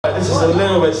This is a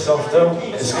little bit softer.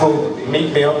 It's called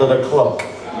Meet Me Under the Clock.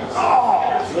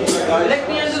 Let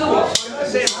me under the watch.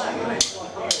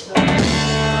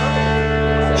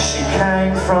 She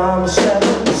came from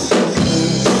 7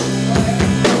 sisters.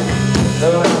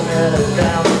 Though I met her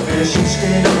down the fish and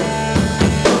skin.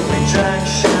 We drank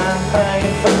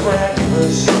champagne for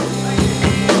breakfast.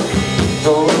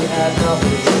 Though we had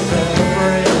nothing to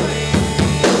celebrate.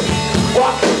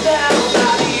 Walking down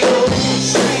by the old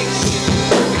streets,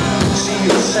 she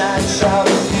was sad.